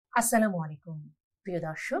আসসালামু আলাইকুম প্রিয়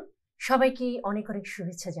দর্শক, সবাইকে অনেক অনেক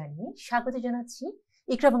শুভেচ্ছা জানিয়ে স্বাগত জানাচ্ছি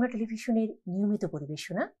ইকরা বাংলা টেলিভিশনের নিয়মিত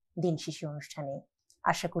পরিবেশনা দিন শেষে অনুষ্ঠানে।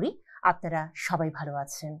 আশা করি আপনারা সবাই ভালো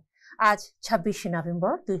আছেন। আজ ২৬শে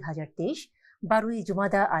নভেম্বর ২০২৩, ১২ই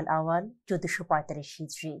জুমাদা আল আওয়াল ১৪৪৫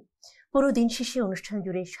 হিজরি। পুরো দিন শেষে অনুষ্ঠান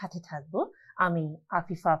জুড়ে সাথে থাকব আমি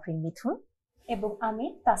আফিফা আফরিন মিথুন এবং আমি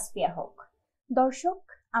তাসফিয়া হক। দর্শক,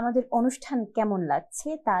 আমাদের অনুষ্ঠান কেমন লাগছে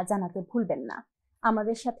তা জানাতে ভুলবেন না।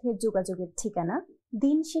 আমাদের সাথে যোগাযোগের ঠিকানা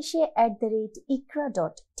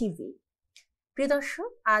dinseshe@ikra.tv। প্রিয় দর্শক,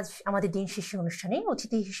 আজ আমাদের দিন শেষে অনুষ্ঠানে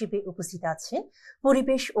অতিথি হিসেবে উপস্থিত আছেন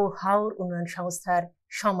পরিবেশ ও হাওর উন্নয়ন সংস্থার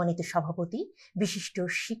সম্মানিত সভাপতি, বিশিষ্ট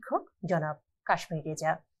শিক্ষক জনাব কাশ্মীর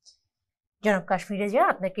রেজা। জনাব কাশ্মীর রেজা,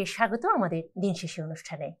 আপনাকে স্বাগত আমাদের দিন শেষে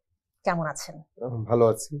অনুষ্ঠানে। কেমন আছেন? ভালো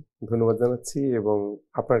আছি, ধন্যবাদ জানাচ্ছি। এবং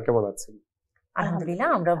আপনারা কেমন আছেন? আলহামদুলিল্লাহ,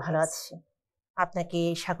 আমরাও ভালো আছি। আপনাকে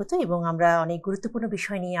স্বাগত এবং আমরা অনেক গুরুত্বপূর্ণ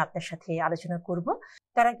বিষয় নিয়ে আপনার সাথে আলোচনা করব।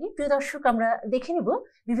 তার আগে প্রিয় দর্শক, আমরা দেখে নেব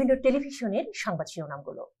বিভিন্ন টেলিভিশনের সংবাদ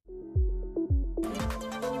শিরোনামগুলো।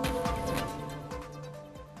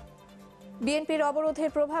 বিএনপির অবরোধের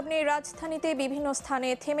প্রভাব নেই রাজধানীতে, বিভিন্ন স্থানে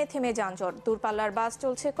থেমে থেমে যানজট। দূরপাল্লার বাস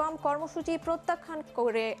চলছে কম, কর্মসূচি প্রত্যাখ্যান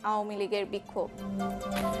করে আওয়ামী লীগের বিক্ষোভ।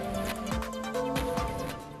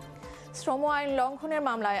 শ্রম আইন লঙ্ঘনের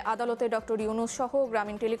মামলায় আদালতে ডক্টর ইউনূস সহ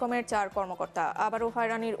গ্রামীণ টেলিকমের 4 কর্মকর্তা। আবারও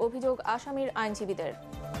হয়রানির অভিযোগ আসামির আইনজীবীদের।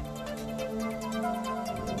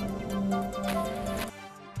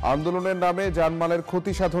 আন্দোলনের নামে জানমালের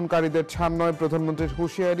ক্ষতি সাধনকারীদের ছাড় নয় প্রধানমন্ত্রীর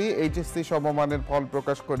হুঁশিয়ারি। এইচএসসি সমমানের ফল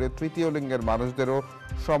প্রকাশ করে তৃতীয় লিঙ্গের মানুষদেরও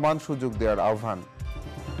সমান সুযোগ দেওয়ার আহ্বান।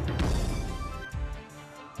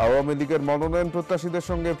 আওয়ামী লীগের মনোনয়ন প্রত্যাশীদের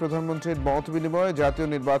সঙ্গে প্রধানমন্ত্রীর মত বিনিময়ে। জাতীয়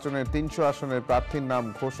নির্বাচনের ৩০০ আসনের প্রার্থীর নাম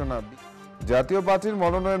ঘোষণা। জাতীয় পার্টির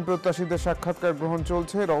মনোনয়ন প্রত্যাশীদের সাক্ষাৎকার গ্রহণ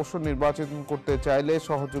চলছে। রহস্য নির্বাচন করতে চাইলে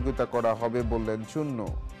সহযোগিতা করা হবে বললেন চূন্য।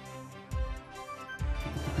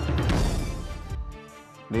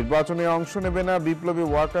 নির্বাচনে অংশ নেবে না বিপ্লবী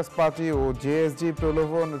ওয়ার্কার্স পার্টি ও জেএসজি।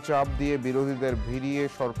 প্রলোভন চাপ দিয়ে বিরোধীদের ভিড়িয়ে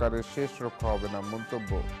সরকারের শেষ রক্ষা হবে না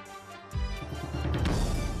মন্তব্য।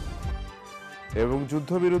 এবং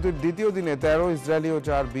যুদ্ধবিরতির দ্বিতীয় দিনে ১৩ ইসরায়েলি ও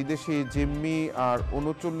 ৪ বিদেশি জিম্মি আর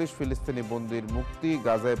 ৩৯ ফিলিস্তিনি বন্দীর মুক্তি।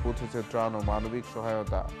 গাজায় পৌঁছেছে ত্রাণ ও মানবিক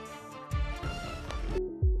সহায়তা।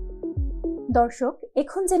 দর্শক,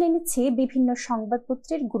 এখন জেনে নিচ্ছি বিভিন্ন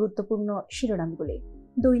সংবাদপত্রের গুরুত্বপূর্ণ শিরোনামগুলি।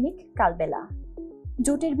 দৈনিক কালবেলা।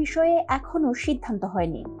 জোটের বিষয়ে এখনো সিদ্ধান্ত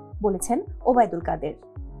হয়নি বলেছেন ওবায়দুল কাদের।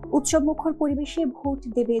 উৎসবমুখর পরিবেশে ভোট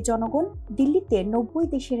দেবে জনগণ, দিল্লিতে ৯০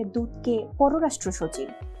 দেশের দূতকে পররাষ্ট্র সচিব।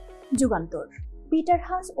 যুগান্তর। পিটার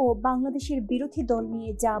হাস ও বাংলাদেশের বিরোধী দল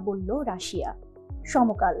নিয়ে যা বলল রাশিয়া।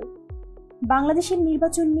 সমকাল। বাংলাদেশের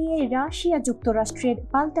নির্বাচন নিয়ে রাশিয়া যুক্তরাষ্ট্রের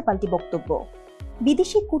পাল্টাপাল্টি বক্তব্য।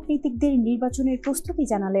 বিদেশি কূটনীতিকদের নির্বাচনের প্রস্তুতি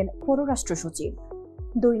জানালেন পররাষ্ট্র সচিব।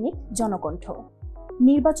 দৈনিক জনকণ্ঠ।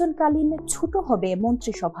 নির্বাচনকালীন ছোট হবে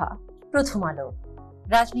মন্ত্রিসভা। প্রথম আলো।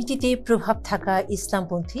 রাজনীতিতে প্রভাব থাকা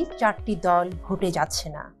ইসলামপন্থী 4টি দল ভোটে যাচ্ছে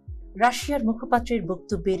না, রাশিয়ার মুখপাত্রের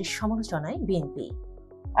বক্তব্যের সমালোচনায় বিএনপি।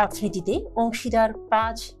 অর্থনীতিতে অংশীদার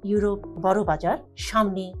 5 ইউরোপ বড় বাজার,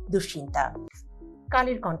 সামনে দুশ্চিন্তা।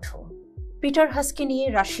 কালের কণ্ঠ। পিটার হাসকে নিয়ে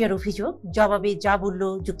রাশিয়ার অভিযোগ, জবাবে যা বলল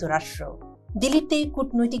যুক্তরাষ্ট্র। দিল্লিতে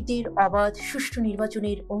কূটনৈতিকদের অবাধ সুষ্ঠু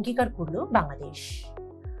নির্বাচনের অঙ্গীকার করল বাংলাদেশ।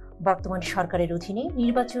 বর্তমান সরকারের অধীনে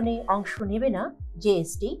নির্বাচনে অংশ নেবে না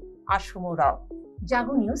জেএসডি, আসম রাও।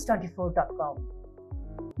 জাগো নিউজ 24.com।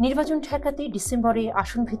 নির্বাচন ঠেকাতে ডিসেম্বরে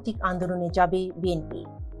আসনভিত্তিক আন্দোলনে যাবে বিএনপি।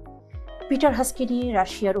 পিটার হাসকে নিয়ে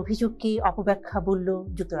রাশিয়ার অভিযোগকে অপব্যাখ্যা বলল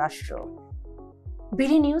যুক্তরাষ্ট্র।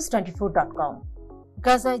 BD news 24.com।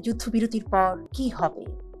 গাজায় যুদ্ধবিরতির পর কি হবে?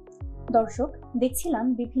 দর্শক, দেখছিলাম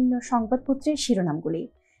বিভিন্ন সংবাদপত্রের শিরোনামগুলি।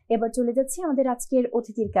 এবার চলে যাচ্ছি আমাদের আজকের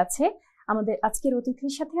অতিথির কাছে। আমাদের আজকের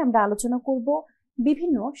অতিথির সাথে আমরা আলোচনা করব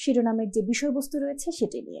বিভিন্ন শিরোনামের যে বিষয়বস্তু রয়েছে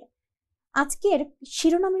সেটি নিয়ে। আজকের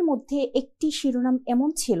শিরোনামের মধ্যে একটি শিরোনাম এমন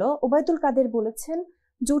ছিল, ওবায়দুল কাদের বলেছেন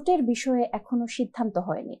জোটের বিষয়ে এখনো সিদ্ধান্ত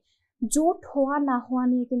হয়নি। জোট হওয়া না হওয়া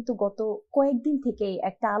নিয়ে কিন্তু গত কয়েকদিন থেকেই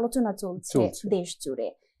একটা আলোচনা চলছে দেশ জুড়ে।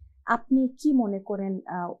 আপনি কি মনে করেন,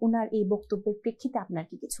 ওনার এই বক্তব্যের প্রেক্ষিতে আপনার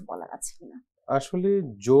কি কিছু বলার আছে কিনা? আসলে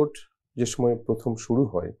জোট যে সময় প্রথম শুরু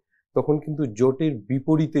হয় তখন কিন্তু জোটের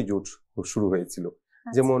বিপরীতে জোট শুরু হয়েছিল।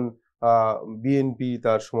 যেমন বিএনপি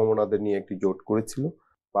তার সমমনাদের নিয়ে একটি জোট করেছিল,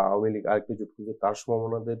 বা আওয়ামী লীগ আরেকটি জোট করেছে তার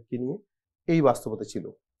সমমনাদেরকে নিয়ে। এই বাস্তবতা ছিল।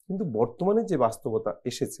 কিন্তু বর্তমানে যে বাস্তবতা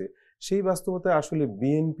এসেছে সেই বাস্তবতায় আসলে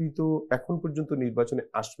বিএনপি তো এখন পর্যন্ত নির্বাচনে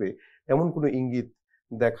আসবে এমন কোনো ইঙ্গিত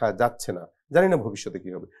দেখা যাচ্ছে না। জানি না ভবিষ্যতে কি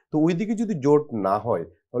হবে। তো ওইদিকে যদি জোট না হয়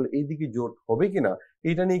তাহলে এইদিকে জোট হবে কিনা,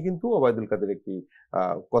 এইটা নিয়ে কিন্তু ওবায়দুল কাদের একটি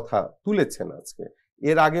কথা তুলেছেন আজকে।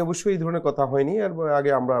 এর আগে অবশ্যই এই ধরনের কথা হয়নি, আর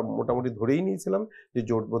আগে আমরা মোটামুটি ধরেই নিয়েছিলাম যে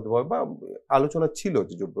জোটবদ্ধভাবে বা আলোচনা ছিল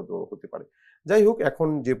যে জোটবদ্ধভাবে হতে পারে। যাই হোক, এখন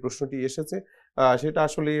যে প্রশ্নটি এসেছে সেটা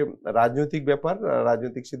আসলে রাজনৈতিক ব্যাপার,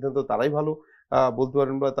 রাজনৈতিক সিদ্ধান্ত তারাই ভালো বলতে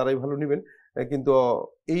পারেন বা তারাই ভালো নেবেন। কিন্তু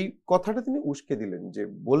এই কথাটা তিনি উস্কে দিলেন, যে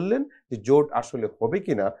বললেন যে জোট আসলে হবে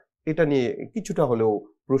কিনা এটা নিয়ে কিছুটা হলেও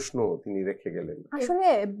প্রশ্ন তিনি রেখে গেলেন। আসলে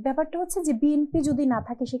ব্যাপারটা হচ্ছে যে বিএনপি যদি না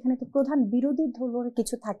থাকে সেখানে তো প্রধান বিরোধী দলের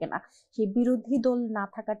কিছু থাকে না, সেই বিরোধী দল না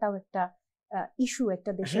থাকাটাও একটা ইস্যু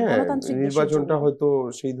একটা দেশের, গণতান্ত্রিক দেশের নির্বাচনটা জন্য। হয়তো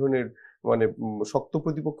সেই ধরনের মানে শক্ত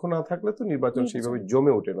প্রতিপক্ষ না থাকলে তো নির্বাচন সেইভাবে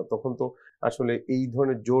জমে ওঠে না। তখন তো আসলে এই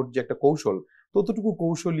ধরনের জোট যে একটা কৌশল, ততটুকু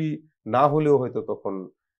কৌশলী না হলেও হয়তো তখন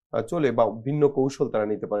চলে, বা ভিন্ন কৌশল তারা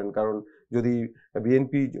নিতে পারেন। কারণ যদি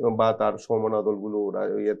বিএনপি বা তার সমমনা দলগুলো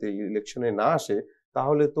ইয়েতে ইলেকশনে না আসে,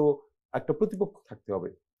 তাহলে তো একটা প্রতিপক্ষ থাকতে হবে।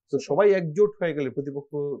 তো সবাই একজোট হয়ে গেলে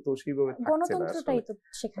প্রতিপক্ষ তো সেইভাবে থাকছে না, গণতন্ত্রটাই তো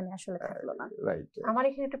সেখানে আসলে থাকলো না। রাইট। আমার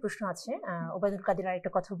এখানে একটা প্রশ্ন আছে। ওবায়দুল কাদের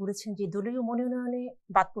আরেকটা কথা বলেছেন যে দলীয় মনোনয়নে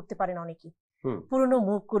বাদ পড়তে পারেন অনেকেই, পুরনো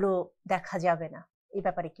মুখগুলো দেখা যাবে না, এই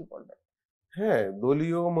ব্যাপারে কি বলবেন? হ্যাঁ,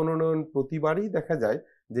 দলীয় মনোনয়ন প্রতিবারই দেখা যায়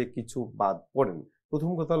যে কিছু বাদ পড়েন।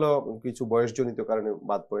 প্রথম কথা হলো কিছু বয়সজনিত কারণে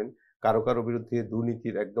বাদ পড়েন, কারো কারো বিরুদ্ধে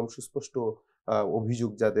দুর্নীতির একদম সুস্পষ্ট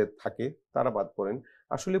অভিযোগ যাদের থাকে তারা বাদ পড়েন।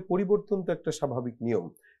 আসলে পরিবর্তন তো একটা স্বাভাবিক নিয়ম,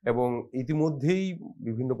 এবং ইতিমধ্যেই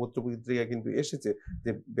বিভিন্ন পত্রপত্রিকা কিন্তু এসেছে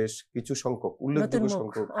যে বেশ কিছু সংখ্যক, উল্লেখযোগ্য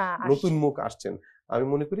সংখ্যক নতুন মুখ আসছেন। আমি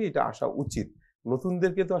মনে করি এটা আসা উচিত।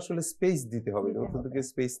 নতুনদেরকে তো আসলে স্পেস দিতে হবে, নতুনদেরকে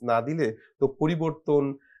স্পেস না দিলে তো পরিবর্তন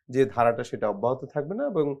যে ধারাটা সেটা অব্যাহত থাকবে না,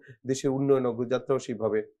 এবং দেশের উন্নয়ন অগ্রযাত্রাও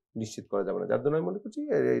সেইভাবে নিশ্চিত করা যাবে না। যার জন্য আমি মনে করছি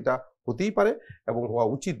এটা হতেই পারে এবং হওয়া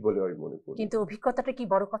উচিত বলে আমি মনে করি। কিন্তু অভিজ্ঞতাটা কি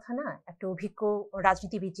বড় কথা না? একটা অভিজ্ঞ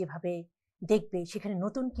রাজনীতিবিদ যেভাবে দেখবে, সেখানে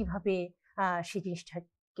নতুন কিভাবে সেই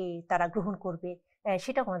জিনিসটাকে তারা গ্রহণ করবে,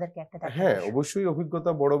 সেটা আমাদেরকে একটা দেখা। হ্যাঁ, অবশ্যই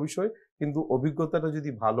অভিজ্ঞতা বড় বিষয়, কিন্তু অভিজ্ঞতাটা যদি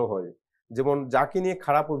ভালো হয়, যেমন যাকে নিয়ে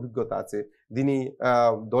খারাপ অভিজ্ঞতা আছে, যিনি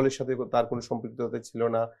দলের সাথে তার কোনো সম্পৃক্ততা ছিল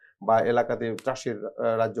না বা এলাকাতে ত্রাসের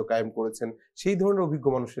রাজ্য কায়েম করেছেন, সেই ধরনের অভিজ্ঞ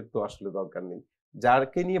মানুষের তো আসলে দরকার নেই।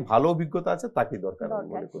 যাকে নিয়ে ভালো অভিজ্ঞতা আছে তাকেই দরকার আমি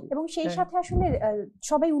মনে করি। এবং সেই সাথে আসলে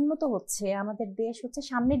সবাই উন্নত হচ্ছে, আমাদের দেশ হচ্ছে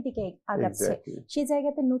সামনের দিকে আগাচ্ছে, সেই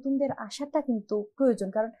জায়গাতে নতুনদের আসাটা কিন্তু প্রয়োজন।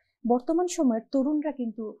 কারণ বর্তমান সময়ের তরুণরা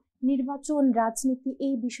কিন্তু নির্বাচন, রাজনীতি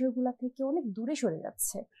এই বিষয়গুলা থেকে অনেক দূরে সরে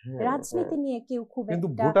যাচ্ছে। রাজনীতি নিয়ে কেউ খুব একটা, কিন্তু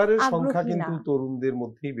ভোটারের সংখ্যা কিন্তু তরুণদের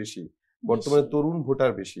মধ্যেই বেশি, বর্তমানে তরুণ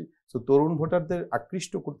ভোটার বেশি। তো তরুণ ভোটারদের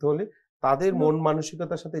আকৃষ্ট করতে হলে তাদের মন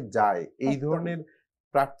মানসিকতার সাথে যায় এই ধরনের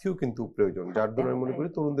প্রার্থীও কিন্তু প্রয়োজন, যার জন্য আমি মনে করি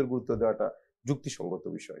তরুণদের গুরুত্ব দেওয়াটা যুক্তিসঙ্গত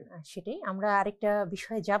বিষয়। সেটাই। আমরা আরেকটা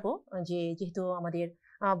বিষয়ে যাব, যে যেহেতু আমাদের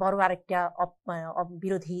বড় আরেকটা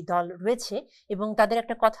বিরোধী দল রয়েছে এবং তাদের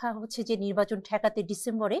একটা কথা হচ্ছে যে নির্বাচন ঠেকাতে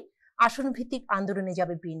ডিসেম্বরে আসন ভিত্তিক আন্দোলনে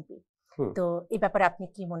যাবে বিএনপি। তো এই ব্যাপারে আপনি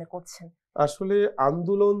কি মনে করছেন? আসলে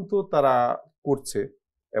আন্দোলন তো তারা করছে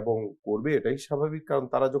এবং করবে, এটাই স্বাভাবিক। কারণ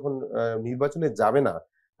তারা যখন নির্বাচনে যাবে না,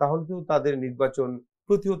 তাহলে তো তাদের নির্বাচন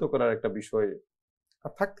প্রতিহত করার একটা বিষয়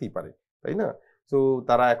থাকতেই পারে, তাই না? তো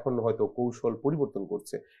তারা এখন হয়তো কৌশল পরিবর্তন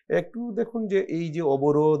করছে। একটু দেখুন যে এই যে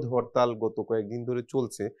অবরোধ হরতাল গত কয়েকদিন ধরে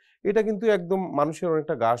চলছে, এটা কিন্তু একদম মানুষের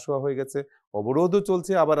অনেকটা গা শোয়া হয়ে গেছে। অবরোধও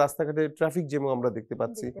চলছে, আবার রাস্তাঘাটে ট্রাফিক জ্যামও আমরা দেখতে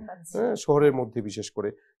পাচ্ছি, শহরের মধ্যে বিশেষ করে।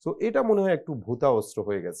 তো এটা মনে হয় একটু ভোঁতা অস্ত্র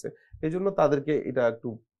হয়ে গেছে। এই জন্য তাদেরকে এটা একটু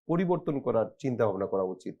পরিবর্তন করার চিন্তা ভাবনা করা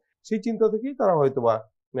উচিত। সেই চিন্তা থেকেই তারা হয়তোবা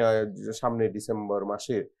সামনে ডিসেম্বর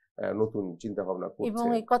মাসে নতুন চিন্তা ভাবনা করছে। এবং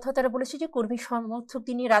এই কথা তারা বলেছে যে কর্মী সমর্থক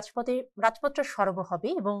দিনে রাজপথটা সরব হবে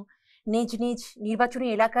এবং নিজ নিজ নির্বাচনী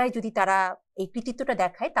এলাকায় যদি তারা এই কৃতিত্বটা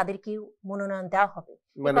দেখায় তাদেরকে মনোনয়ন দেওয়া হবে,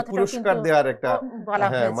 মানে পুরস্কার দেওয়ার একটা,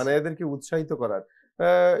 হ্যাঁ, মানে এদেরকে উৎসাহিত করার।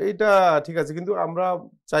 এটা ঠিক আছে, কিন্তু আমরা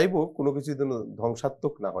চাইবো কোনো কিছু যেন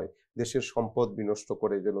ধ্বংসাত্মক না হয়, দেশের সম্পদ বিনষ্ট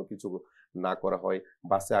করে যেন কিছু না করা হয়,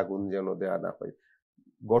 বাসে আগুন যেন দেয়া না হয়।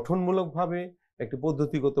 গঠনমূলক ভাবে, একটি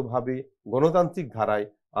পদ্ধতিগত ভাবে, গণতান্ত্রিক ধারায়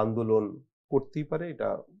আন্দোলন করতেই পারে, এটা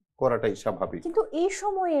করাটাই স্বাভাবিক। কিন্তু এই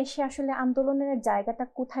সময়ে এসে আসলে আন্দোলনের জায়গাটা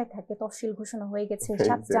কোথায় থাকে? তফসিল ঘোষণা হয়ে গেছে,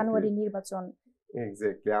 7 জানুয়ারি নির্বাচন।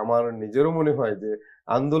 এক্স্যাক্টলি, আমার নিজেরও মনে হয় যে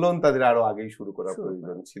আন্দোলন তাদের আরো আগেই শুরু করা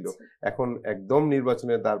প্রয়োজন ছিল। এখন একদম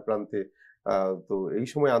নির্বাচনের দ্বার প্রান্তে, তো এই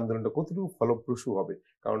সময় আন্দোলনটা কতটুকু ফলপ্রসূ হবে?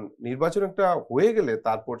 কারণ নির্বাচন একটা হয়ে গেলে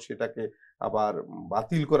তারপর সেটাকে আবার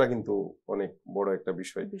বাতিল করা কিন্তু অনেক বড় একটা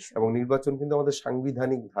বিষয়, এবং নির্বাচন কিন্তু আমাদের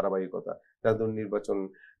সাংবিধানিক ধারাবাহিকতা, যার জন্য নির্বাচন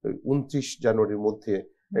 29 জানুয়ারির মধ্যে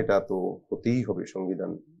এটা তো হতেই হবে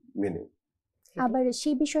সংবিধান মেনে। আবার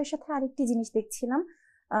সেই বিষয়ের সাথে আরেকটি জিনিস দেখছিলাম,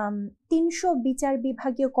 300 বিচার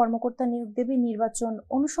বিভাগীয় কর্মকর্তা নিয়োগ দেবে নির্বাচন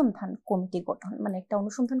অনুসন্ধান কমিটি গঠন, মানে একটা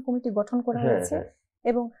অনুসন্ধান কমিটি গঠন করা হয়েছে।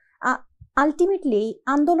 এবং আলটিমেটলি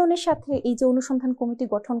আন্দোলনের সাথে এই যে অনুসন্ধান কমিটি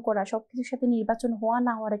গঠন করা, সবকিছুর সাথে নির্বাচন হওয়া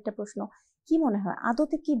না হওয়ার একটা প্রশ্ন, কি মনে হয়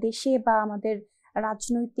আদতে কি দেশে বা আমাদের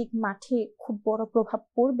রাজনৈতিক মাঠে খুব বড় প্রভাব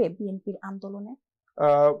পড়বে বিএনপির আন্দোলনে?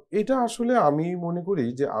 এটা আসলে আমি মনে করি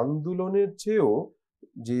যে আন্দোলনের চেয়েও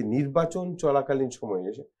যে নির্বাচন চলাকালীন সময়ে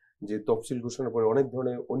যে তফসিল ঘোষণার পরে অনেক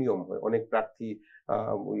ধরনের অনিয়ম হয়, অনেক প্রার্থী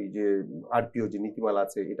ওই যে আরপিও যে নীতিমালা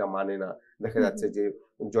আছে এটা মানে না, দেখা যাচ্ছে যে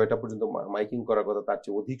জয়টা পর্যন্ত মাইকিং করার কথা তার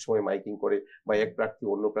চেয়ে অধিক সময় মাইকিং করে, বা এক প্রার্থী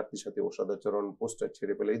অন্য প্রার্থীর সাথে অসদাচরণ পোস্টার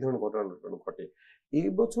ছেড়ে ফেলে, এই ধরনের ঘটনা ঘটে। এই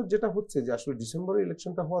বছর যেটা হচ্ছে যে আসলে ডিসেম্বরের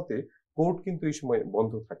ইলেকশনটা হওয়াতে কোর্ট কিন্তু এই সময়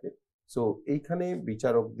বন্ধ থাকে। সো এইখানে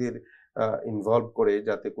বিচারকদের ইনভলভ করে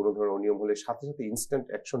যাতে কোনো ধরনের অনিয়ম হলে সাথে সাথে ইনস্ট্যান্ট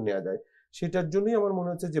অ্যাকশন নেওয়া যায়, সেটার জন্যই আমার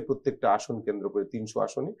মনে হচ্ছে যে প্রত্যেকটা আসন কেন্দ্র করে 300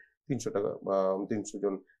 আসনে 300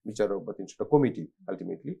 জন বিচারক বা 300টা কমিটি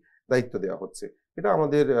আলটিমেটলি দায়িত্ব দেওয়া হচ্ছে। এটা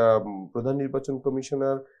আমাদের প্রধান নির্বাচন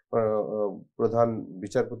কমিশনার প্রধান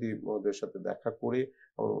বিচারপতি মহোদয়ের সাথে দেখা করে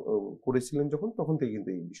করেছিলেন যখন, তখন থেকে কিন্তু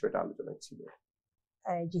এই বিষয়টা আলোচনায় ছিল।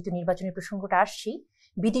 যেহেতু নির্বাচনের প্রসঙ্গটা আসছি,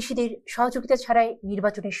 বিদেশিদের সহযোগিতা ছাড়াই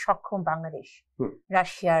নির্বাচনে সক্ষম বাংলাদেশ,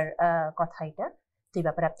 রাশিয়ার কথা এটা, তো এই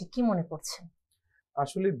ব্যাপারে আপনি কি মনে করছেন?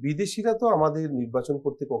 আসলে বিদেশিরা তো আমাদের নির্বাচন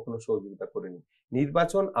করতে কখনো সহযোগিতা করেনি।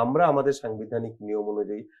 নির্বাচন আমরা আমাদের সাংবিধানিক নিয়ম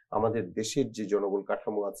অনুযায়ী আমাদের দেশের যে জনবল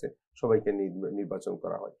কাঠামো আছে সবাইকে নির্বাচন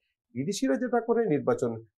করা হয়। বিদেশিরা যেটা করে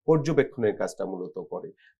নির্বাচন পর্যবেক্ষণের কাজটা মূলত করে,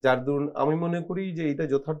 যার দরুন আমি মনে করি যে এটা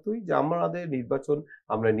যথার্থই যে আমাদের নির্বাচন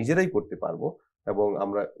আমরা নিজেরাই করতে পারবো, এবং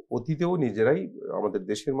আমরা অতীতেও নিজেরাই আমাদের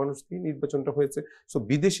দেশের মানুষ দিয়ে নির্বাচনটা হয়েছে। সো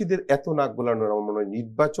বিদেশিদের এত নাক গলানোর আমার মনে হয়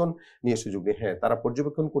নির্বাচন নিয়ে সুযোগ নেই। হ্যাঁ, তারা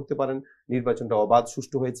পর্যবেক্ষণ করতে পারেন নির্বাচনটা অবাধ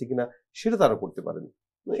সুষ্ঠু হয়েছে কিনা, সেটা তারা করতে পারেন,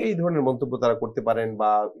 এই ধরনের মন্তব্য তারা করতে পারেন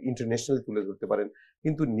বা ইন্টারন্যাশনালি তুলে ধরতে পারেন,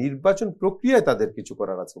 কিন্তু নির্বাচন প্রক্রিয়ায় তাদের কিছু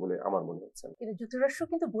করার আছে বলে আমার মনে হচ্ছে না। কিন্তু যুক্তরাষ্ট্র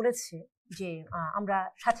কিন্তু বলেছে যে আমরা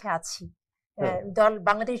সাথে আছি, দল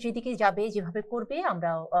বাংলাদেশ যেদিকে যাবে যেভাবে করবে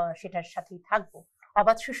আমরাও সেটার সাথেই থাকবো,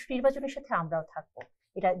 অবাধ সুষ্ঠু নির্বাচনের সাথে আমরাও থাকবো,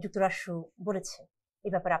 এটা যুক্তরাষ্ট্র বলেছে।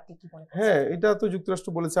 এই ব্যাপারে আপনি কি মনে করেন? হ্যাঁ, এটা তো যুক্তরাষ্ট্র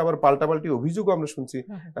বলেছে, আবার পাল্টাপাল্টি অভিযোগ আমরা শুনছি।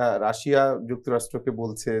 রাশিয়া যুক্তরাষ্ট্রকে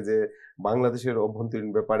বলছে যে বাংলাদেশের অভ্যন্তরীণ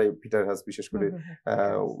ব্যাপারে পিটার হাস বিশেষ করে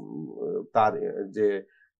তার যে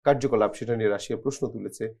কার্যকলাপ সেটা নিয়ে রাশিয়া প্রশ্ন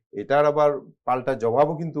তুলেছে। এটার আবার পাল্টা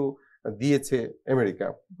জবাবও কিন্তু দিয়েছে আমেরিকা।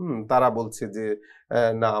 তারা বলছে যে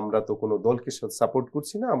না, আমরা তো কোনো দলকে সাপোর্ট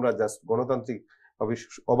করছি না, আমরা জাস্ট গণতান্ত্রিক ভাবে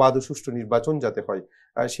অবাধ ও সুষ্ঠু নির্বাচন যাতে হয়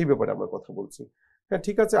সেই ব্যাপারে আমরা কথা বলছি। হ্যাঁ,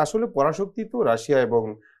 ঠিক আছে, আসলে পরাশক্তি তো রাশিয়া এবং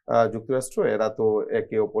যুক্তরাষ্ট্র, এরা তো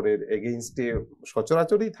একে অপরের এগেইনস্টে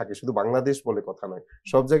সচরাচরই থাকে, শুধু বাংলাদেশ বলে কথা নয়,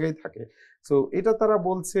 সব জায়গায় থাকে। সো এটা তারা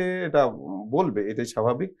বলছে, এটা বলবে, এটাই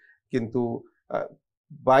স্বাভাবিক। কিন্তু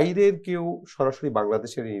বাইরের কেউ সরাসরি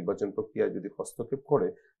বাংলাদেশের নির্বাচন প্রক্রিয়া যদি হস্তক্ষেপ করে,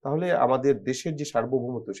 তাহলে আমাদের দেশের যে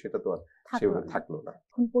সার্বভৌমত্ব সেটা তো আর সেভাবে থাকলো না।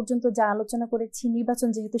 এখন পর্যন্ত যা আলোচনা করেছি, নির্বাচন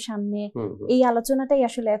যেহেতু সামনে, এই আলোচনাটাই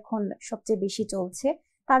আসলে এখন সবচেয়ে বেশি চলছে।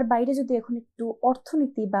 তার বাইরে যদি এখন একটু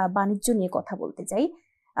অর্থনীতি বা বাণিজ্য নিয়ে কথা বলতে চাই,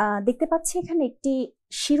 দেখতে পাচ্ছি এখানে একটি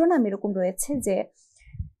শিরোনাম এরকম রয়েছে যে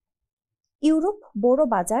ইউরোপ বড়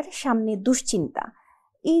বাজার, সামনে দুশ্চিন্তা।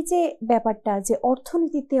 এই যে ব্যাপারটা যে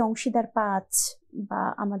অর্থনীতিতে অংশীদার পাঁচ বা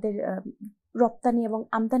আমাদের রপ্তানি এবং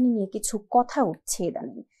আমদানি নিয়ে কিছু কথা উঠছে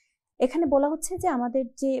ইদানিং, এখানে বলা হচ্ছে যে আমাদের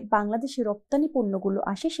যে বাংলাদেশি রপ্তানি পণ্যগুলো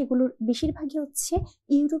আসে সেগুলোর বেশিরভাগই হচ্ছে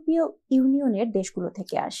ইউরোপীয় ইউনিয়নের দেশগুলো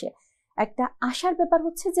থেকে আসে। একটা আশার ব্যাপার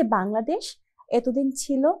হচ্ছে যে বাংলাদেশ এতদিন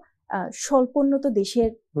ছিল স্বল্পোন্নত দেশের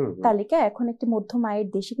তালিকা, এখন একটি মধ্যম আয়ের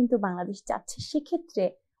দেশে কিন্তু বাংলাদেশ যাচ্ছে। সেক্ষেত্রে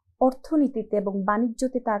অর্থনীতিতে এবং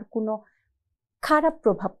বাণিজ্যতে তার কোনো খারাপ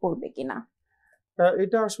প্রভাব পড়বে কিনা?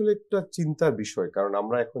 এটা আসলে একটা চিন্তার বিষয়, কারণ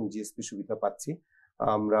আমরা এখন জিএসপি সুবিধা পাচ্ছি।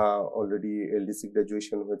 আমরা অলরেডি এলডিসি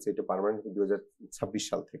গ্রাজুয়েশন হয়েছে, এটা পার্মানেন্ট 2026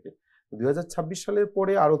 সাল থেকে। 2026 সালের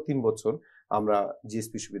পরে আরো 3 বছর আমরা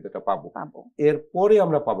জিএসপি সুবিধাটা পাবো। এরপরে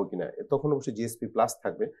আমরা পাবো কিনা, তখন অবশ্যই জিএসপি প্লাস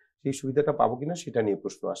থাকবে, সেই সুবিধাটা পাবো কিনা সেটা নিয়ে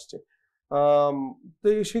প্রশ্ন আসছে। তো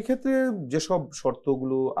সেই ক্ষেত্রে যেসব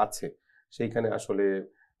শর্তগুলো আছে সেইখানে আসলে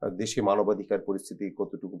দেশে মানবাধিকার পরিস্থিতি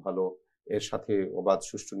কতটুকু ভালো, এর সাথে অবাধ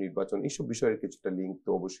সুষ্ঠু নির্বাচন, এইসব বিষয়ের কিছুটা লিঙ্ক তো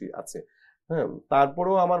অবশ্যই আছে। হ্যাঁ,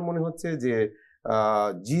 তারপরেও আমার মনে হচ্ছে যে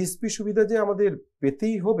জিএসপি সুবিধা যে আমাদের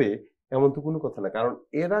পেতেই হবে এমন তো কোনো কথা না, কারণ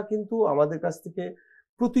এরা কিন্তু আমাদের কাছ থেকে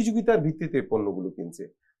প্রতিযোগিতার ভিত্তিতে পণ্যগুলো কিনছে।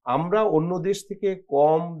 আমরা অন্য দেশ থেকে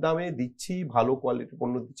কম দামে দিচ্ছি, ভালো কোয়ালিটির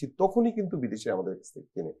পণ্য দিচ্ছি, তখনই কিন্তু বিদেশে আমাদের কাছ থেকে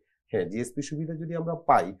কিনে। হ্যাঁ, জিএসপি সুবিধা যদি আমরা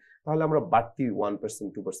পাই তাহলে আমরা বাড়তি 1%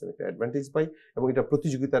 2% একটা অ্যাডভান্টেজ পাই, এবং এটা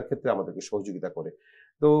প্রতিযোগিতার ক্ষেত্রে আমাদেরকে সহযোগিতা করে।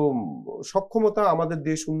 তো সক্ষমতা, আমাদের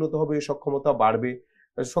দেশ উন্নত হবে, সক্ষমতা বাড়বে,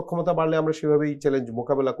 সক্ষমতা বাড়লে আমরা সেভাবেই চ্যালেঞ্জ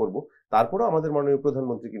মোকাবেলা করব। তারপরেও আমাদের মাননীয়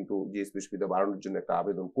প্রধানমন্ত্রী কিন্তু জিএসপি সুবিধা বাড়ানোর জন্য একটা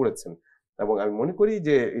আবেদন করেছেন। এবং আমি মনে করি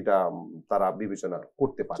যে এটা তারা বিবেচনা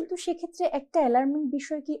করতে পারে। কিন্তু সেক্ষেত্রে একটা অ্যালার্মিং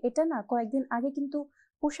বিষয় কি এটা না, কয়েকদিন আগে কিন্তু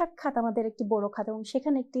পোশাক খাত আমাদের একটি বড় খাত এবং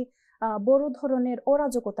সেখানে একটি বড় ধরনের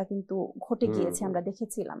অরাজকতা কিন্তু ঘটে গিয়েছে, আমরা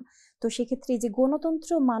দেখেছিলাম। তো সেক্ষেত্রে যে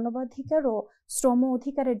গণতন্ত্র, মানবাধিকার ও শ্রম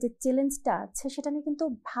অধিকারের যে চ্যালেঞ্জটা আছে সেটা নিয়ে কিন্তু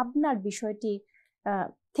ভাবনার বিষয়টি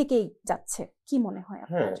থেকেই যাচ্ছে। কি মনে হয়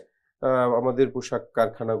আপনার? আমাদের পোশাক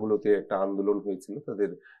কারখানাগুলোতে একটা আন্দোলন হয়েছিল, তাদের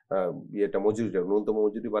মজুরিটা ন্যূনতম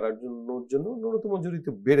মজুরি বাড়ার জন্য ন্যূনতম মজুরি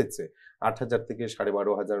তো বেড়েছে, 8,000 থেকে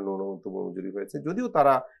 12,500 ন্যূনতম মজুরি হয়েছে, যদিও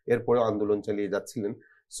তারা এরপরে আন্দোলন চালিয়ে যাচ্ছিলেন।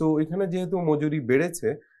 সো এখানে যেহেতু মজুরি বেড়েছে,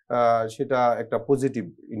 সেটা একটা পজিটিভ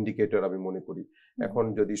ইন্ডিকেটর আমি মনে করি। এখন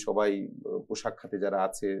যদি সবাই পোশাক খাতে যারা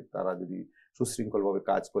আছে তারা যদি সুশৃঙ্খল ভাবে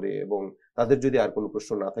কাজ করে এবং তাদের যদি আর কোনো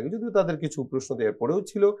প্রশ্ন না থাকে, যদিও তাদের কিছু প্রশ্ন তো এরপরেও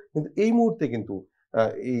ছিল, কিন্তু এই মুহূর্তে কিন্তু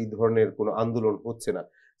এই ধরনের কোনো আন্দোলন হচ্ছে না।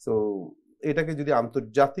 সো এটাকে যদি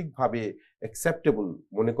আন্তর্জাতিকভাবে অ্যাকসেপ্টেবল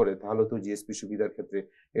মনে করে তাহলে তো জিএসপি সুবিধার ক্ষেত্রে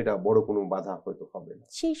এটা বড় কোনো বাধা হয়তো হবে না।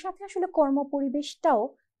 সেই সাথে আসলে কর্মপরিবেশটাও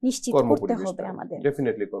নিশ্চিত করতে হবে আমাদের।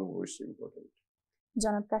 Definitely কর্মপরিবেশ important.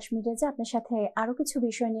 জনাব কাশ্মীর রেজা, আপনার সাথে আরো কিছু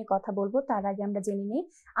বিষয় নিয়ে কথা বলবো, তার আগে আমরা জেনে নিই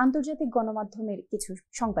আন্তর্জাতিক গণমাধ্যমের কিছু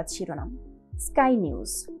সংবাদ শিরোনাম। Sky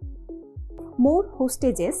news: More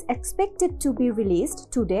hostages expected to be released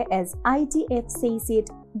today as IDF says it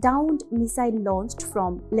downed missile launched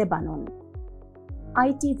from Lebanon.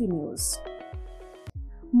 ITV News: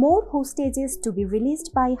 More hostages to be released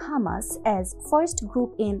by Hamas as first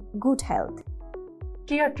group in good health.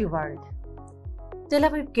 TRT World: Tel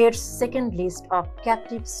Aviv gets second list of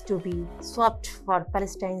captives to be swapped for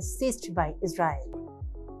Palestine seized by Israel.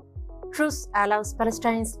 Truce allows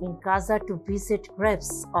Palestinians in Gaza to visit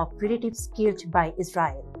graves of relatives killed by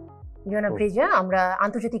Israel. জনাব রেজা, আমরা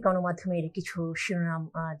আন্তর্জাতিক গণমাধ্যমের কিছু শিরোনাম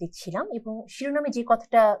দেখছিলাম এবং শিরোনামে যে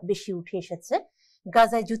কথাটা বেশি উঠে এসেছে,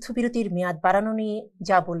 গাজায় যুদ্ধবিরতির মেয়াদ বাড়ানো নিয়ে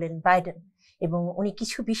যা বললেন বাইডেন, এবং উনি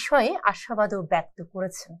কিছু বিষয়ে আশাবাদও ব্যক্ত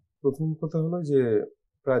করেছেন। প্রথম কথা হলো যে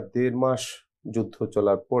প্রায় 1.5 মাস যুদ্ধ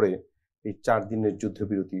চলার পরে এই 4 দিনের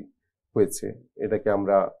যুদ্ধবিরতি হয়েছে, এটাকে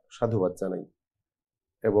আমরা সাধুবাদ জানাই।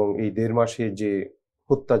 এবং এই 1.5 মাসে যে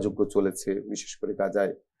হত্যাযজ্ঞ চলেছে বিশেষ করে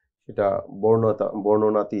গাজায়, সেটা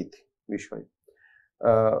বর্ণনাতীত বিষয়।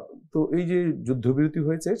 তো এই যে যুদ্ধবিরতি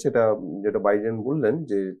হয়েছে সেটা যেটা বাইডেন বললেন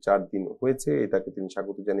যে 4 দিন হয়েছে, এটাকে তিনি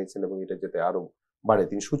স্বাগত জানিয়েছেন এবং এটা যাতে আরো বাড়ে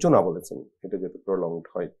তিনি সূচনা বলেছেন, এটা যাতে প্রলংড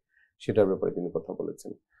হয় সেটার ব্যাপারে তিনি কথা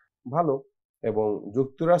বলেছেন। ভালো। এবং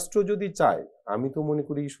যুক্তরাষ্ট্র যদি চায়, আমি তো মনে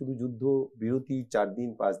করি শুধু যুদ্ধ বিরতি 4 দিন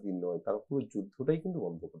 5 দিন নয়, তারা পুরো যুদ্ধটাই কিন্তু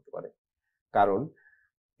বন্ধ করতে পারে। কারণ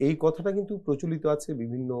এই কথাটা কিন্তু প্রচলিত আছে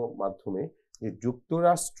বিভিন্ন মাধ্যমে যে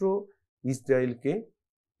যুক্তরাষ্ট্র ইসরায়েলকে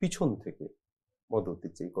পিছন থেকে মদত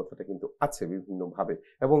দিচ্ছে, এই কথাটা কিন্তু আছে বিভিন্ন ভাবে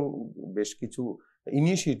এবং বেশ কিছু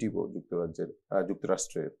ইনিশিয়েটিভও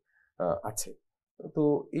যুক্তরাষ্ট্রের আছে। তো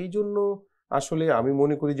এই জন্য আসলে আমি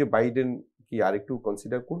মনে করি যে বাইডেন কি আরেকটু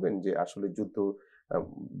কনসিডার করবেন যে আসলে যুদ্ধ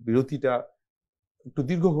বিরতিটা একটু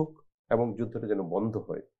দীর্ঘ হোক এবং যুদ্ধটা যেন বন্ধ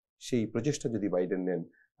হয়, সেই প্রচেষ্টা যদি বাইডেন নেন,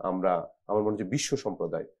 আমার মনে হয় বিশ্ব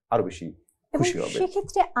সম্প্রদায় আরো বেশি খুশি হবে।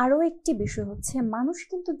 সেক্ষেত্রে আরো একটি বিষয় হচ্ছে, মানুষ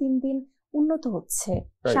কিন্তু দিন দিন উন্নত হচ্ছে,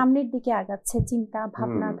 সামনের দিকে আগাচ্ছে, চিন্তা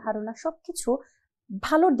ভাবনা ধারণা সবকিছু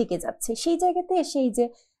ভালোর দিকে যাচ্ছে। সেই জায়গাতে সেই যে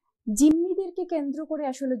জিম্মিদেরকে কেন্দ্র করে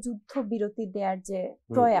আসলে যুদ্ধ বিরতি দেওয়ার যে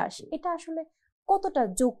প্রয়াস, এটা আসলে কতটা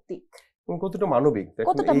যৌক্তিক, কতটা মানবিক?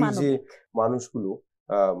 এই যে মানুষগুলো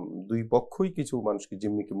দুই পক্ষই কিছু মানুষকে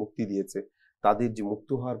জিম্মিকে মুক্তি দিয়েছে, তাদের যে মুক্ত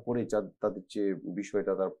হওয়ার পরে তাদের যে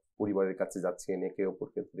বিষয়টা তার পরিবারের কাছে যাচ্ছেন, একে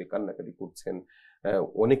অপরকে ধরে কান্নাকাটি করছেন,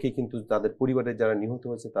 অনেকে কিন্তু তাদের পরিবারের যারা নিহত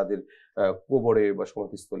হয়েছে তাদের কবরে বা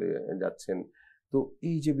সমাধিস্থলে যাচ্ছেন। তো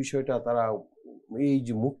এই যে বিষয়টা, তারা এই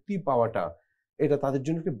যে মুক্তি পাওয়াটা, এটা তাদের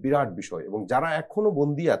জন্য একটা বিরাট বিষয়। এবং যারা এখনো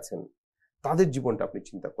বন্দী আছেন তাদের জীবনটা আপনি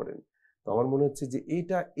চিন্তা করেন, তো আমার মনে হচ্ছে যে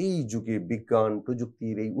এটা এই যুগে বিজ্ঞান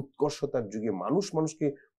প্রযুক্তির এই উৎকর্ষতার যুগে মানুষকে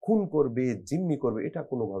খুন করবে, জিম্মি করবে, এটা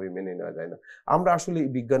কোনোভাবে মেনে নেওয়া যায় না। আমরা আসলে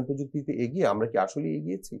এই বিজ্ঞান প্রযুক্তিতে এগিয়ে, আমরা কি আসলে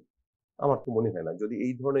এগিয়েছি? আমার তো মনে হয় না। যদি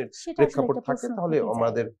এই ধরনের প্রেক্ষাপট থাকে তাহলে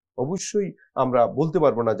আমাদের অবশ্যই আমরা বলতে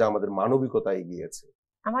পারবো না যে আমাদের মানবিকতা এগিয়েছে।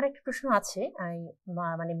 আমার একটা প্রশ্ন আছে,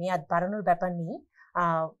 মানে মেয়াদ বাড়ানোর ব্যাপার নিয়ে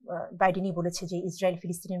বাইডেনই বলেছে যে ইসরায়েল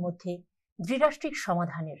ফিলিস্তিনের মধ্যে দ্বিরাষ্ট্রিক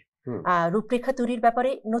সমাধানের রূপরেখা তৈরির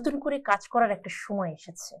ব্যাপারে নতুন করে কাজ করার একটা সময়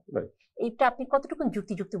এসেছে। এটা আপনি কতটুকু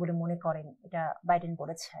যুক্তিযুক্ত বলে মনে করেন? এটা বাইডেন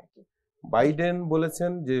বলেছে আর কি। বাইডেন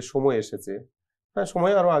বলেছেন যে সময় এসেছে, হ্যাঁ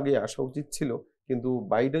সময় আরো আগে আসা উচিত ছিল, কিন্তু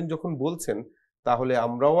বাইডেন যখন বলছেন তাহলে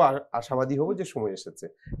আমরাও আশাবাদী হব যে সময় এসেছে।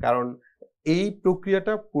 কারণ এই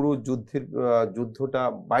প্রক্রিয়াটা পুরো যুদ্ধটা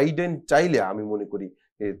বাইডেন চাইলে আমি মনে করি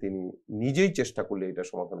তিনি নিজেই চেষ্টা করলে এটা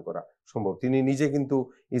সমাধান করা সম্ভব। তিনি নিজে কিন্তু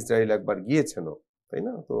ইসরায়েল একবার গিয়েছেনও, তাই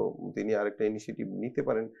না? তো তিনি আরেকটা ইনিশিয়েটিভ নিতে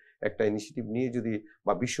পারেন। একটা ইনিশিয়েটিভ নিয়ে যদি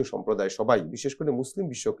বা বিশ্ব সম্প্রদায় সবাই, বিশেষ করে মুসলিম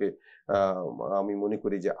বিশ্বকে আমি মনে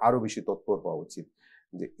করি যে আরো বেশি তৎপর হওয়া উচিত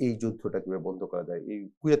যে এই যুদ্ধটা কিভাবে বন্ধ করা যায়। এই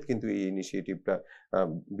কুয়েত কিন্তু এই ইনিশিয়েটিভটা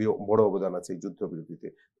বড় অবদান আছে এই যুদ্ধ বিরতিতে।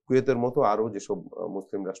 কুয়েতের মতো আরো যেসব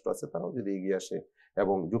মুসলিম রাষ্ট্র আছে তারাও যদি এগিয়ে আসে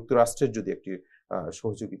এবং যুক্তরাষ্ট্রের যদি একটি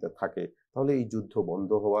সহযোগিতা থাকে, তাহলে এই যুদ্ধ বন্ধ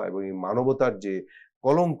হওয়া এবং এই মানবতার যে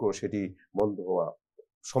কলঙ্ক সেটি বন্ধ হওয়া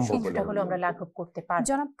সম্ভব বলে সেটা হলো আমরা লাঘব করতে পারি।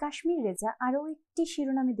 জনাব কাশ্মীর রেজা, আরো একটি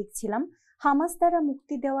শিরোনামে দেখছিলাম, হামাস দ্বারা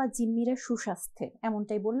মুক্তি দেওয়া জিম্মিরা সুস্বাস্থ্যে,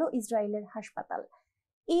 এমনটাই বলল ইসরায়েলের হাসপাতাল।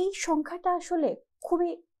 এই সংখ্যাটা আসলে খুবই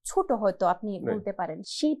ছোট, হয়তো আপনি বলতে পারেন।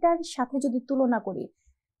 সেটার সাথে যদি তুলনা করি,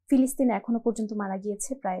 ফিলিস্তিনে এখনো পর্যন্ত মারা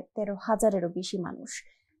গিয়েছে প্রায় 13,000-এরও বেশি মানুষ।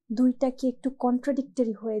 দুইটা কি একটু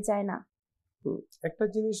কন্ট্রাডিক্টরি হয়ে যায় না? একটা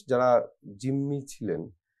জিনিস, যারা জিম্মি ছিলেন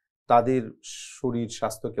তাদের শরীর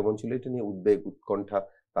স্বাস্থ্য কেমন ছিল এটা নিয়ে উদ্বেগ উৎকণ্ঠা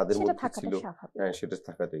তাদের মধ্যে ছিল, হ্যাঁ সেটা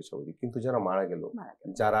থাকাটাই স্বাভাবিক। কিন্তু যারা মারা গেল,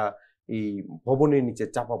 যারা এই ভবনের নিচে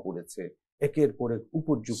চাপা পড়েছে, একের পর এক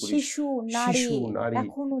উপর্যুপরি শিশু নারী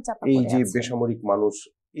এই যে বেসামরিক মানুষ,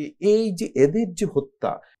 এই যে এদের যে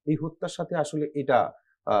হত্যা, এই হত্যার সাথে আসলে এটা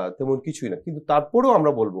তেমন কিছুই না। কিন্তু তারপরেও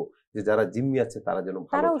আমরা বলবো যে যারা জিম্মি আছে তারা যেন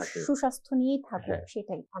ভালো থাকে, সুস্বাস্থ্য নিয়েই থাকে।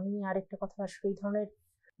 সেটাই আমি আরেকটা কথা, আসলে এই ধরনের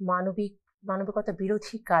মানবিকতা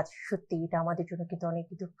বিরোধী কাজ সত্যি এটা আমাদের জন্য কিন্তু অনেক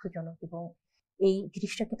দুঃখজনক, এবং এই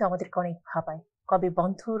জিনিসটা কিন্তু আমাদেরকে অনেক ভাবায়। কবে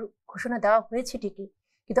বন্ধর ঘোষণা দেওয়া হয়েছে ঠিকই,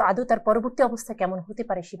 কিন্তু আদৌ তার পরবর্তী অবস্থা কেমন হতে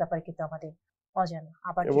পারে সে ব্যাপারে কিন্তু আমাদের অজানা।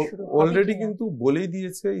 আবার অলরেডি কিন্তু বলেই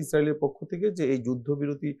দিয়েছে ইসরায়েলের পক্ষ থেকে যে এই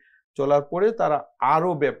যুদ্ধবিরতি চলার পরে তারা আরো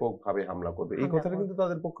ব্যাপকভাবে হামলা করবে, এই কথাটা কিন্তু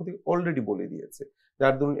তাদের পক্ষ থেকে অলরেডি বলে দিয়েছে।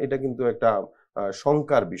 যার দরুন এটা কিন্তু একটা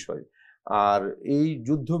শঙ্কার বিষয়। আর এই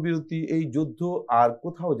যুদ্ধবিরতি, এই যুদ্ধ আর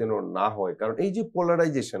কোথাও যেন না হয়, কারণ এই যে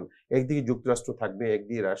পোলারাইজেশন, একদিকে যুক্তরাষ্ট্র থাকবে,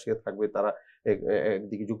 একদিকে রাশিয়া থাকবে, তারা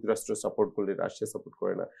একদিকে যুক্তরাষ্ট্র সাপোর্ট করলে রাশিয়া সাপোর্ট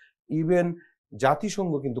করে না। ইভেন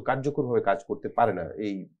জাতিসংঘ কিন্তু কার্যকরভাবে কাজ করতে পারে না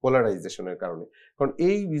এই পোলারাইজেশনের কারণে। কারণ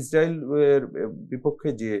এই ইসরায়েলের বিপক্ষে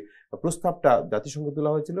যে প্রস্তাবটা জাতিসংঘে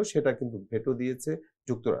তোলা হয়েছিল সেটা কিন্তু ভেটো দিয়েছে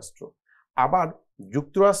যুক্তরাষ্ট্র। আবার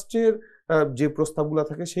যুক্তরাষ্ট্রের যে প্রস্তাবগুলো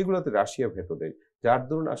থাকে সেগুলোতে রাশিয়া ভেটো দেয়, যার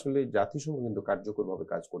দরুন আসলে জাতিসংঘ কিন্তু কার্যকরভাবে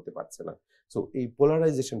কাজ করতে পারছে না। সো এই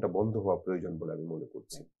পোলারাইজেশনটা বন্ধ হওয়া প্রয়োজন বলে আমি মনে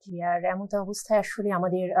করছি। আর এমন অবস্থায় আসলে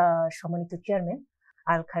আমাদের সম্মানিত চেয়ারম্যান,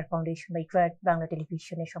 আল খায়ের ফাউন্ডেশন বা ইকরা বাংলা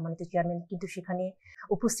টেলিভিশনের সম্মানিত চেয়ারম্যান কিন্তু সেখানে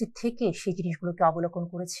উপস্থিত থেকে সেই জিনিসগুলোকে অবলোকন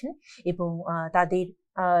করেছেন এবং তাদের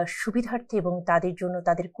সুবিধার্থে এবং তাদের জন্য,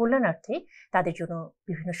 তাদের কল্যাণার্থে তাদের জন্য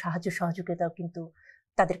বিভিন্ন সাহায্য সহযোগিতাও কিন্তু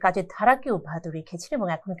তাদের কাজের ধারাকে অব্যাহত রেখেছেন এবং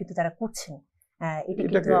এখন কিন্তু তারা করছেন। এটা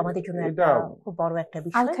কিন্তু আমাদের জন্য একটা খুব বড় একটা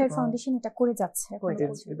বিষয়। আল-খায়ের ফাউন্ডেশন এটা করে যাচ্ছে,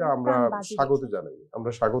 এটা আমরা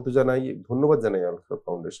স্বাগত জানাই, ধন্যবাদ জানাই আল-খায়ের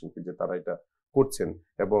ফাউন্ডেশনকে যে তারা এটা করছেন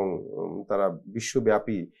এবং তারা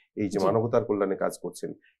বিশ্বব্যাপী এই যে মানবতার কল্যাণে কাজ করছেন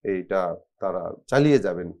এইটা তারা চালিয়ে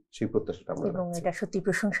যাবেন সেই প্রত্যাশাটা আমরা এবং এটা সত্যি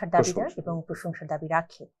প্রশংসার দাবিদার এবং প্রশংসার দাবি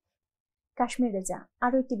রাখে। কাশ্মীর রেজা,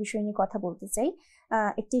 আরো একটি বিষয় নিয়ে কথা বলতে চাই।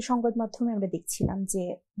 একটি সংবাদ মাধ্যমে আমরা দেখছিলাম যে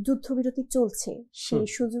যুদ্ধবিরতি চলছে, সেই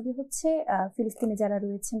সুযোগে হচ্ছে ফিলিস্তিনে যারা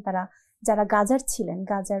রয়েছেন, তারা যারা গাজার ছিলেন,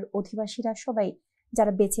 গাজার অধিবাসীরা সবাই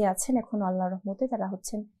যারা বেঁচে আছেন এখন আল্লাহর রহমতে, তারা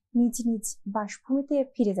হচ্ছেন নিজ নিজ বাসভূমিতে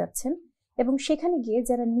ফিরে যাচ্ছেন এবং সেখানে গিয়ে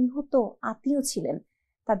যারা নিহত আত্মীয় ছিলেন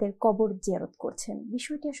তাদের কবর জিয়ারত করছেন।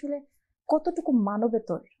 বিষয়টি আসলে কতটুকু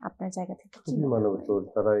মানবেতর আপনার জায়গা থেকে? খুবই মানবেতর।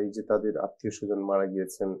 তারা এই যে তাদের আত্মীয় স্বজন মারা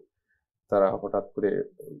গিয়েছেন, তারা হঠাৎ করে,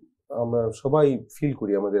 আমরা সবাই ফিল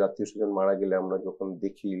করি আমাদের আত্মীয় স্বজন মারা গেলে আমরা যখন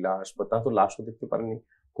দেখি লাশ, বা তা তো লাশও দেখতে পারেনি,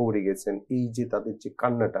 কবরে গেছেন, এই যে তাদের যে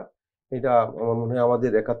কান্নাটা, এটা আমার মনে হয়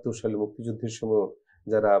আমাদের 71 সালে মুক্তিযুদ্ধের সময়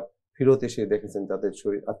যারা ফেরত এসে দেখেছেন তাদের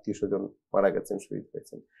আত্মীয় স্বজন মারা গেছেন, শহীদ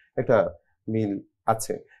হয়েছেন, একটা মিল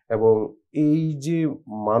আছে। এবং এই যে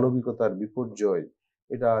মানবিকতার বিপর্যয়,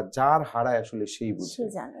 এটা যার হারায় আসলে সেই বুঝে,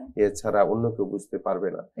 এছাড়া অন্য কেউ বুঝতে পারবে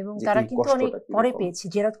না। এবং তারা কিন্তু অনেক পরে পেয়েছে,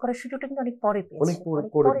 জিয়ারত করার সুযোগটা কিন্তু অনেক পরে পেয়েছে,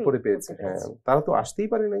 অনেক পরে পেয়েছে। হ্যাঁ, তারা তো আসতেই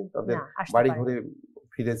পারে নাই, তাদের বাড়ি ঘরে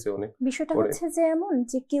ফিরেছে অনেক। বিষয়টা হচ্ছে যে এমন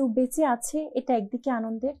যে কেউ বেঁচে আছে, এটা একদিকে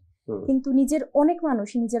আনন্দের, কিন্তু নিজের অনেক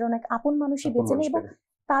আপন মানুষই বেঁচে নেই এবং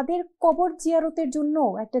তাদের কবর জিয়ারতের জন্য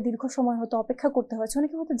একটা দীর্ঘ সময় হয়তো অপেক্ষা করতে হয়েছে।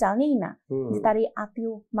 অনেকে হয়তো জানেই না যে তার এই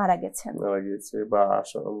আত্মীয় মারা গিয়েছে, বা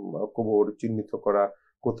কবর চিহ্নিত করা,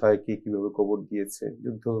 কোথায় কে কিভাবে কবর দিয়েছে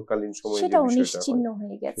যুদ্ধকালীন সময়ে, সেটাও নিশ্চিহ্ন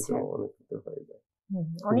হয়ে গেছে।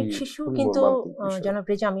 অনেক শিশু কিন্তু, জনাব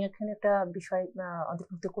রেজা, আমি এখানে একটা বিষয়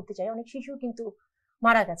অন্তর্ভুক্ত করতে চাই, অনেক শিশু কিন্তু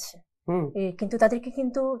মারা গেছে, কিন্তু তাদেরকে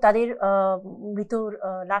কিন্তু তাদের মৃতর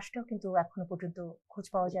লাশটাও কিন্তু এখনো পর্যন্ত খোঁজ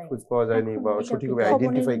পাওয়া যায়নি বা সঠিকভাবে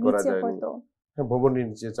আইডেন্টিফাই করা যায়নি। ভবনের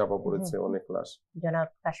নিচে চাপা পড়েছে অনেক লাশ। জনাব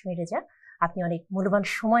কাশ্মীর রেজা, আপনি অনেক মূল্যবান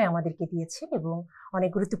সময় আমাদেরকে দিয়েছেন এবং অনেক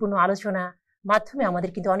গুরুত্বপূর্ণ আলোচনা মাধ্যমে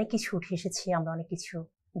আমাদের কিন্তু অনেক কিছু উঠে এসেছে, আমরা অনেক কিছু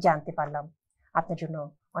জানতে পারলাম। আপনার জন্য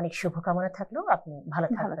অনেক শুভকামনা থাকলো, আপনি ভালো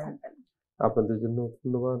থাকবেন। আপনাদের জন্য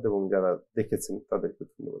ধন্যবাদ এবং যারা দেখেছেন তাদেরকে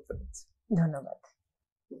ধন্যবাদ জানাচ্ছি। ধন্যবাদ।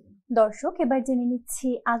 দর্শক, এবার জেনে নিচ্ছি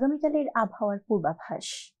আগামীকালের আবহাওয়ার পূর্বাভাস।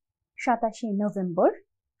 27শে নভেম্বর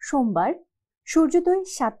সোমবার, সূর্যোদয়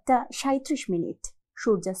 7টা 37 মিনিট,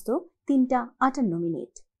 সূর্যাস্ত 3টা 58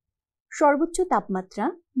 মিনিট। সর্বোচ্চ তাপমাত্রা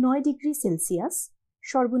 9 ডিগ্রি সেলসিয়াস,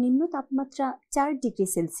 সর্বনিম্ন তাপমাত্রা 4 ডিগ্রি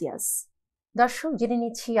সেলসিয়াস। দর্শক, জেনে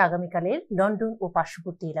নিচ্ছি আগামীকালের লন্ডন ও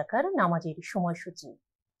পার্শ্ববর্তী এলাকার নামাজের সময়সূচি।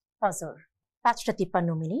 ফজর 5টা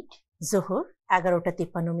 53 মিনিট, জোহর 11টা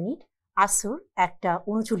 53 মিনিট, আসর 1টা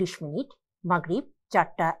 39 মিনিট, মাগরিব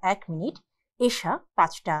 4টা 1 মিনিট, এশা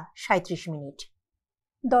 5টা 37 মিনিট।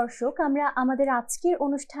 দর্শক, আমরা আমাদের আজকের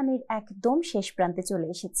অনুষ্ঠানের একদম শেষ প্রান্তে চলে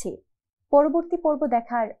এসেছি। পরবর্তী পর্ব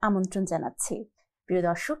দেখার আমন্ত্রণ জানাচ্ছি। প্রিয়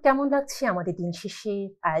দর্শক, কেমন লাগছে আমাদের দিন শেষে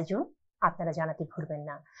আয়োজন আপনারা জানাতে ভুলবেন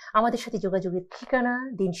না। আমাদের সাথে যোগাযোগের ঠিকানা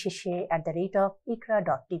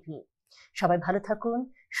dinseshe@iqra.tv। সবাই ভালো থাকুন,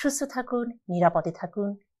 সুস্থ থাকুন, নিরাপদে থাকুন,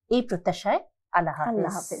 এই প্রত্যাশায় আল্লাহ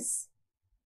হাফেজ।